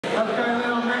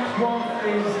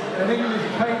English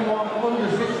K1 under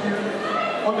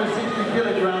 60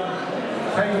 kilogram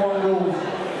K1 rules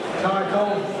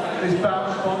title. This bout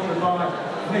sponsored by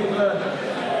Nicola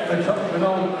Matilda,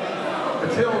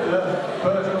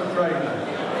 personal trainer.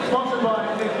 Sponsored by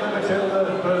Nicola Matilda,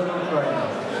 personal trainer.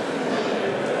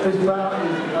 This bout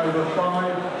is over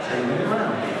 5 2-minute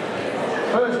rounds.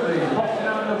 Firstly, boxing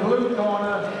out in the blue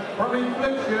corner from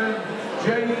Infliction,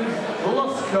 James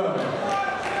Luscombe.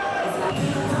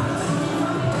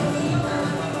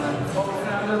 Boxing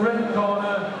out in the red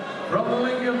corner from the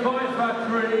Lincoln Fight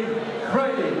Factory,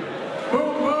 Kraig.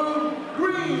 Boom Boom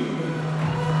Green.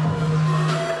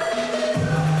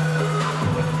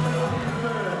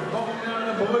 Boxing out in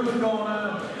the blue corner,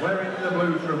 wearing the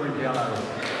blue trim with yellow.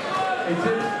 He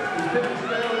tips scale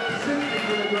at 60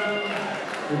 kilograms.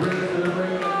 He brings to the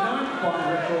ring a 9-fight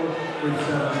record with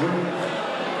 7 wins.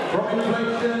 From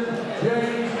Infliction,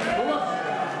 James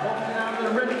Luscombe, boxing out in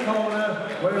the red corner,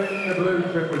 wearing the blue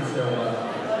trim with silver.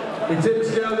 He tips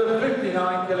scale at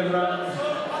 59 kilograms.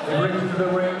 He brings to the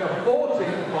ring a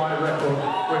 14-fight record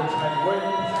with 10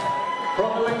 wins.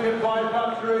 From the Lincoln Fight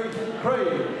Factory,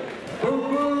 Kraig. Boom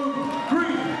Boom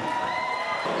Green.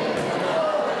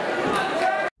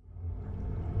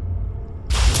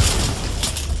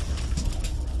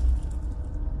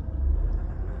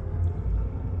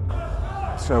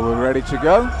 So we're ready to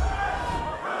go.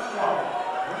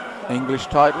 English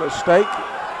title at stake,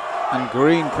 and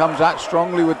Green comes out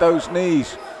strongly with those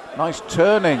knees. Nice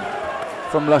turning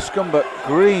from Luscombe, but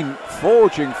Green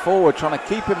forging forward, trying to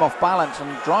keep him off balance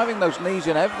and driving those knees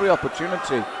in every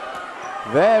opportunity.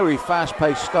 Very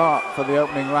fast-paced start for the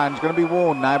opening round. It's going to be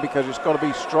warned now because it's got to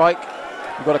be strike.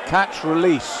 You've got to catch,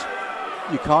 release.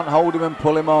 You can't hold him and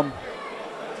pull him on.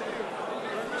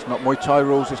 It's not Muay Thai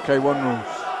rules, it's K1 rules.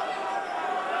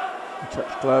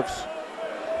 Touch gloves.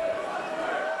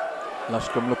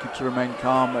 Luscombe looking to remain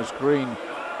calm as Green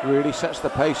really sets the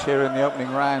pace here in the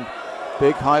opening round.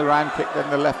 Big high round kick then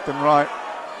the left and right.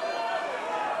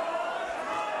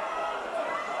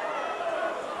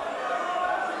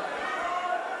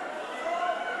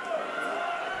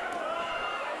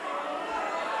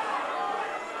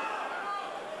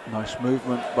 Nice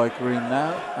movement by Green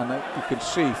now, and you can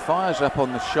see fires up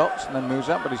on the shots and then moves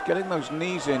up, but he's getting those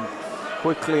knees in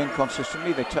quickly and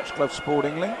consistently. They touch gloves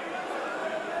sportingly.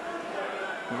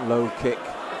 Low kick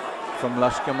from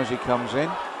Luscombe as he comes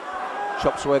in.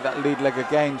 Chops away that lead leg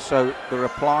again, so the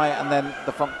reply and then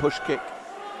the front push kick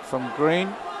from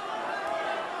Green.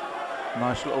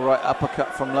 Nice little right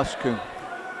uppercut from Luscombe.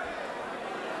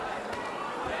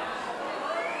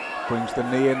 Brings the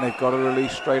knee in, they've got to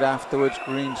release straight afterwards.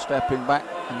 Green stepping back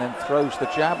and then throws the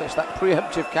jab. It's that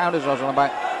preemptive counter as I was on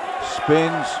about.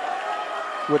 Spins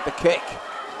with the kick,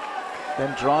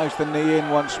 then drives the knee in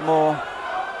once more.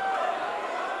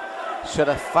 Set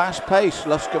a fast pace,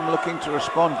 Luscombe looking to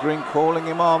respond, Green calling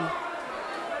him on.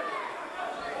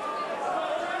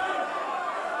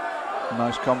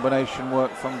 Nice combination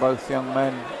work from both young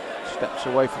men. Steps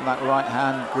away from that right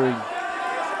hand, Green.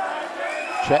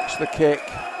 Checks the kick.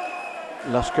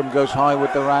 Luscombe goes high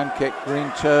with the round kick.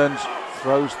 Green turns,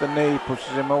 throws the knee,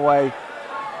 pushes him away.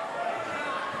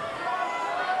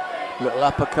 Little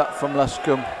uppercut from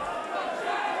Luscombe.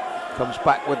 Comes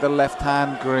back with the left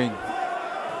hand, Green.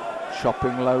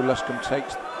 Chopping low, Luscombe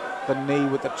takes the knee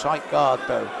with the tight guard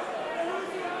though.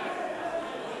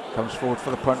 Comes forward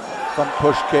for the front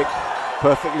push kick.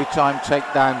 Perfectly timed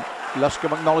takedown.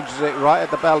 Luscombe acknowledges it right at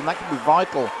the bell, and that can be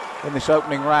vital in this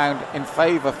opening round in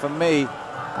favour for me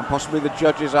and possibly the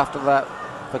judges after that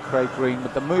for Kraig Green,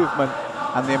 with the movement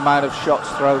and the amount of shots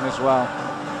thrown as well.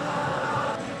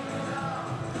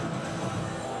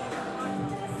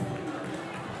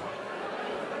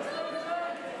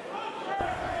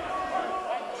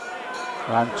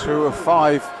 Round 2 of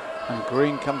 5, and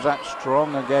Green comes out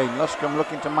strong again. Luscombe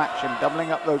looking to match him,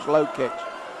 doubling up those low kicks.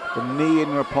 The knee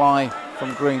in reply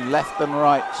from Green, left and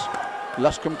right.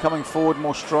 Luscombe coming forward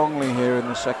more strongly here in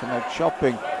the second. They're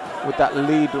chopping with that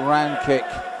lead round kick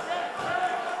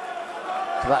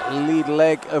to that lead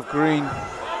leg of Green.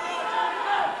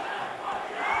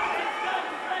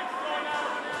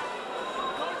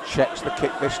 Checks the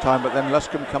kick this time, but then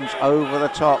Luscombe comes over the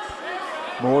top.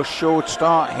 More short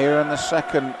start here in the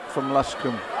second from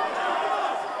Luscombe.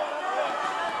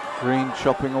 Green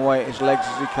chopping away at his legs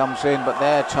as he comes in, but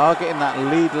they're targeting that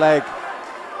lead leg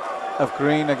of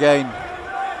Green again.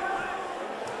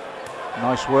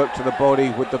 Nice work to the body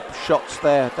with the shots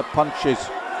there, the punches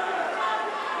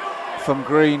from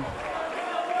Green.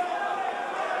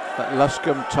 But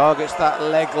Luscombe targets that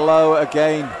leg low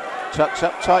again, tucks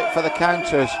up tight for the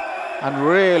counters, and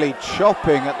really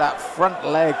chopping at that front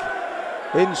leg,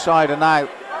 inside and out.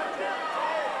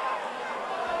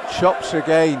 chops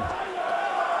again,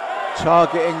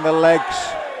 targeting the legs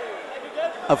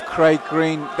of Kraig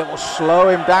Green. That will slow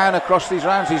him down across these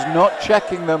rounds. He's not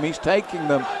checking them, he's taking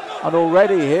them. And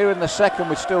already here in the second,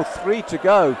 with still 3 to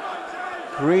go,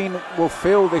 Green will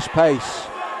feel this pace.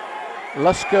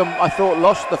 Luscombe, I thought,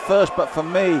 lost the first, but for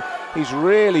me, he's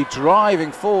really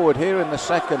driving forward here in the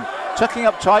second, tucking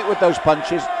up tight with those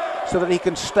punches so that he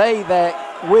can stay there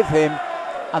with him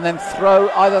and then throw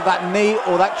either that knee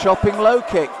or that chopping low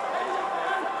kick.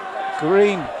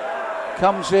 Green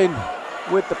comes in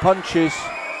with the punches,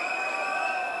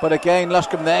 but again,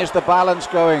 Luscombe, there's the balance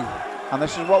going, and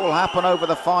this is what will happen over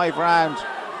the 5 rounds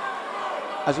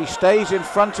as he stays in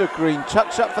front of Green,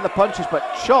 tucks up for the punches but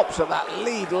chops at that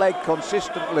lead leg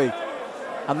consistently,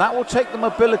 and that will take the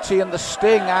mobility and the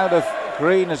sting out of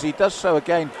Green as he does so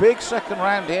again. Big second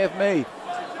round here for me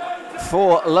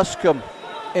for Luscombe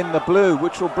in the blue,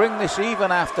 which will bring this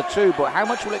even after 2, but how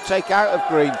much will it take out of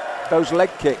Green, those leg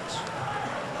kicks?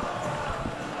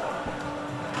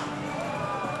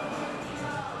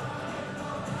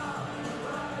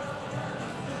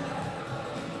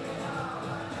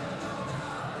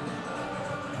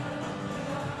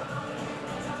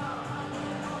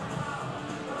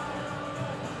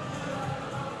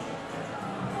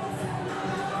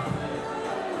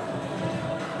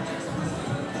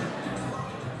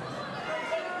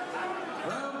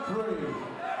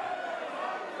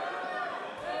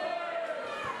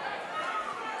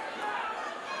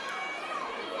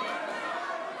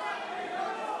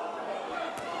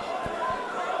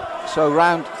 So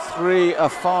round 3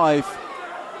 of 5,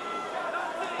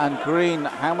 and Green,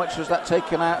 how much has that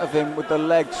taken out of him with the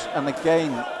legs? And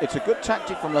again, it's a good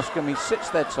tactic from Luscombe. He sits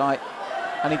there tight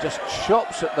and he just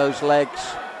chops at those legs.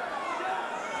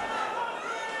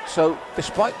 So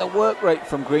despite the work rate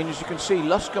from Green, as you can see,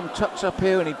 Luscombe tucks up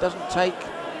here and he doesn't take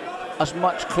as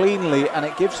much cleanly, and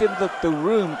it gives him the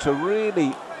room to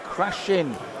really crash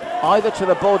in either to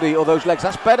the body or those legs.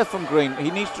 That's better from Green. He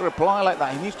needs to reply like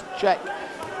that. He needs to check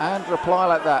and reply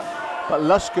like that. But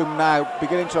Luscombe now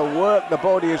beginning to work the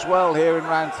body as well here in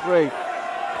round 3.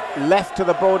 Left to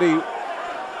the body,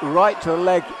 right to the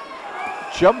leg,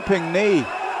 jumping knee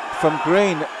from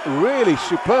Green. Really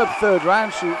superb third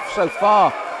round so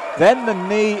far. Then the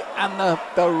knee and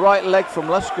the right leg from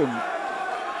Luscombe.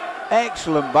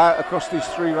 Excellent bout across these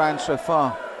 3 rounds so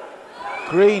far.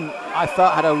 Green, I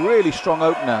thought, had a really strong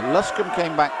opener. Luscombe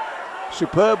came back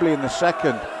superbly in the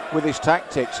second with his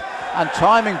tactics, and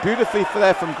timing beautifully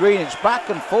from Green. It's back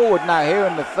and forward now here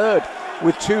in the third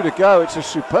with 2 to go. It's a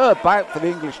superb bout for the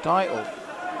English title.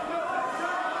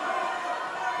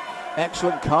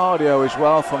 Excellent cardio as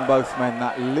well from both men.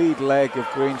 That lead leg of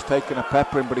Green's taken a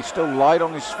peppering, but he's still light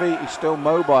on his feet, he's still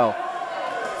mobile.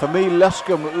 For me,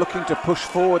 Luscombe looking to push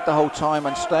forward the whole time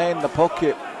and stay in the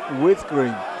pocket with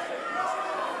Green.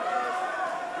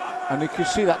 And you can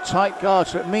see that tight guard,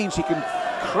 so it means he can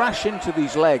crash into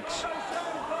these legs.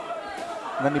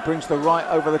 And then he brings the right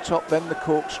over the top, then the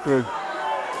corkscrew.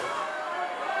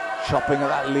 Chopping at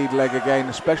that lead leg again,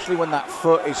 especially when that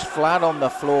foot is flat on the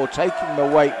floor, taking the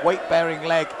weight-bearing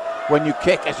leg when you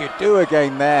kick, as you do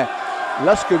again there.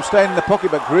 Luscombe staying in the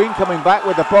pocket, but Green coming back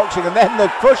with the boxing, and then the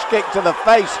push kick to the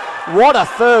face. What a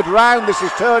third round this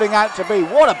is turning out to be.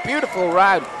 What a beautiful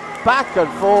round. Back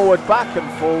and forward, back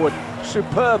and forward.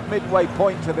 Superb midway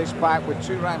point to this bout with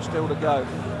 2 rounds still to go.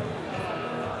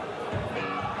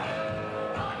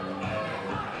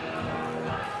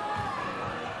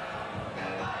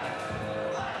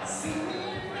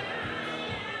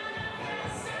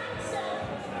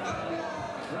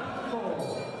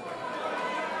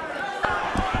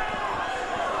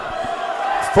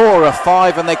 Four of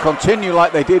 5, and they continue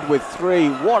like they did with 3.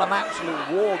 What an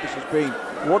absolute war this has been.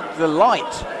 What a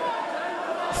delight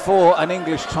for an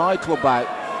English title bout.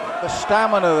 The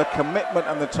stamina, the commitment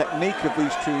and the technique of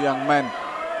these 2 young men.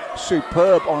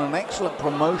 Superb on an excellent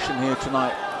promotion here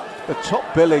tonight. The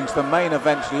top billings, the main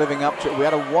events living up to it. We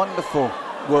had a wonderful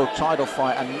world title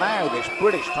fight, and now this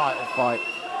British title fight.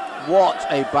 What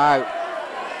a bout.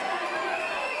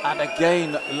 And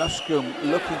again, Luscombe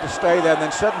looking to stay there, and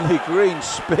then suddenly Green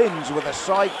spins with a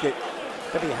side kick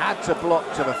that he had to block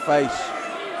to the face.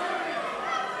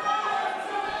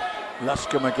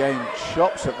 Luscombe again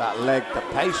chops at that leg. The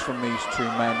pace from these 2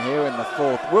 men here in the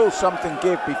 4th. Will something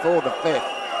give before the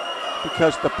 5th?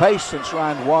 Because the pace since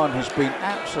round 1 has been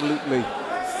absolutely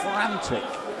frantic.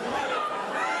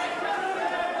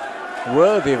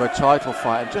 Worthy of a title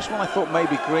fight, and just when I thought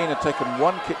maybe Green had taken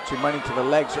 1 kick too many to the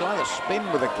legs, he'll either spin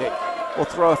with a kick or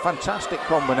throw a fantastic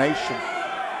combination.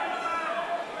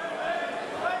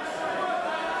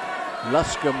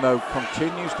 Luscombe though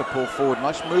continues to pull forward.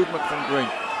 Nice movement from Green.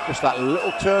 Just that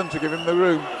little turn to give him the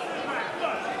room.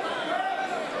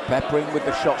 Peppering with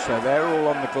the shots there. They're all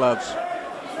on the gloves.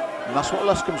 And that's what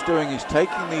Luscombe's doing. He's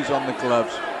taking these on the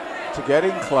gloves to get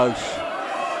in close.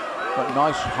 But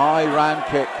nice high round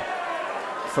kick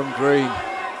from Green.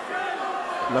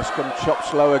 Luscombe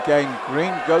chops low again.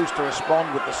 Green goes to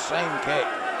respond with the same kick.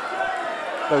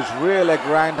 Those rear leg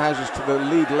roundhouses to the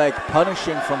lead leg,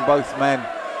 punishing from both men.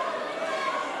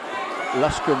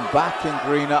 Luscombe backing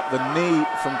Green up, the knee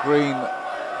from Green,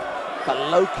 the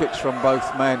low kicks from both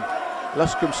men.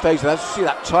 Luscombe stays there. As you see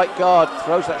that tight guard,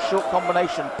 throws that short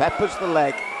combination, peppers the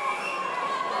leg.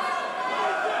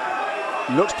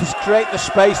 Looks to create the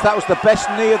space. That was the best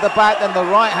knee of the bout, then the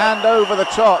right hand over the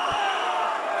top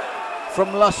from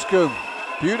Luscombe.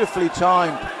 Beautifully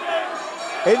timed.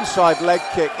 Inside leg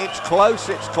kick. It's close,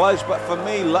 but for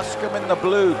me, Luscombe in the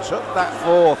blue took that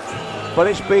fourth. But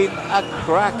it's been a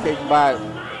cracking bout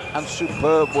and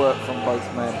superb work from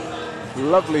both men.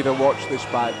 Lovely to watch this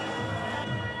bout.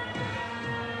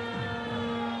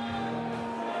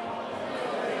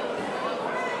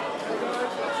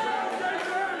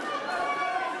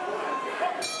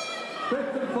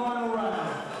 Fifth and final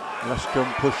round.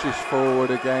 Luscombe pushes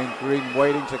forward again. Green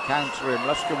waiting to counter him.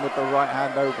 Luscombe with the right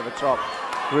hand over the top.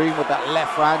 Green with that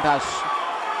left roundhouse.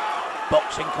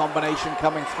 Boxing combination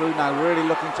coming through now, really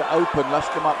looking to open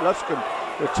Luscombe up. Luscombe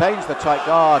retains the tight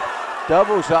guard,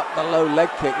 doubles up the low leg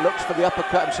kick, looks for the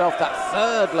uppercut himself, that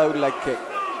third low leg kick.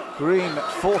 Green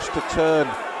forced to turn,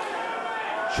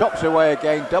 chops away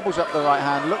again, doubles up the right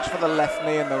hand, looks for the left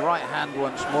knee and the right hand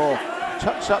once more.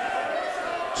 Tucks up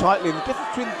tightly, and the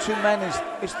difference between the two men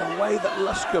is the way that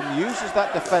Luscombe uses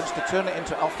that defence to turn it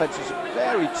into offence. It's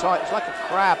very tight, it's like a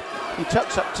crab. He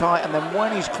tucks up tight, and then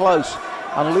when he's close,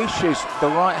 unleashes the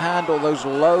right hand or those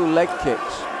low leg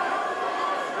kicks,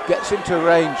 gets into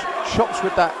range, chops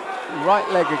with that right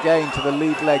leg again to the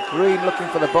lead leg. Green looking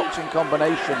for the boxing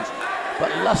combinations, but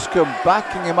Luscombe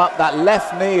backing him up, that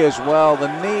left knee as well.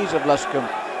 The knees of Luscombe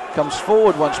comes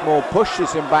forward once more,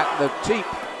 pushes him back, the teep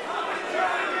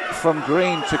from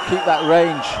Green to keep that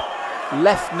range.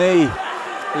 Left knee,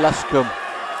 Luscombe,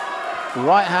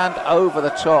 right hand over the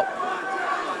top.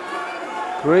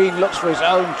 Green looks for his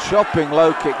own chopping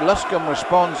low kick. Luscombe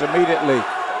responds immediately.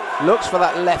 Looks for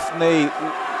that left knee.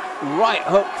 Right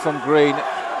hook from Green.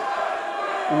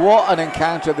 What an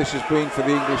encounter this has been for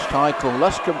the English title.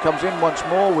 Luscombe comes in once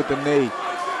more with the knee.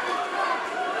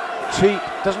 Teep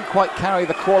doesn't quite carry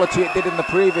the quality it did in the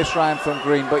previous round from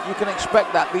Green, but you can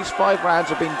expect that. These 5 rounds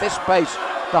have been this pace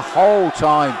the whole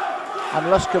time.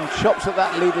 And Luscombe chops at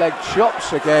that lead leg,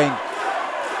 chops again.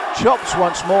 Chops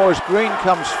once more as Green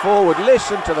comes forward.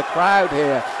 Listen to the crowd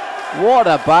here. What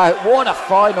a bout, what a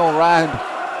final round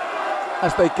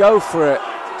as they go for it.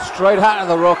 Straight out of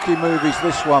the Rocky movies,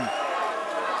 this one.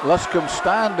 Luscombe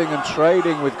standing and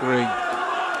trading with Green.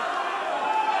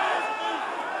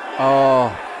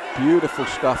 Oh, beautiful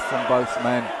stuff from both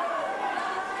men.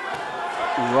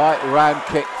 Right round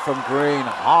kick from Green,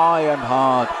 high and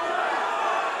hard.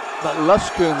 But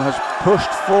Luscombe has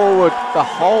pushed forward the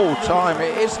whole time.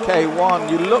 It is K1.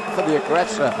 You look for the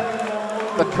aggressor,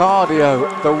 the cardio,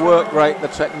 the work rate, the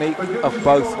technique of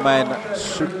both men.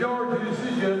 Majority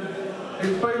decision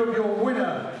in favour of your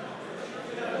winner.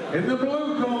 In the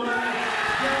blue corner.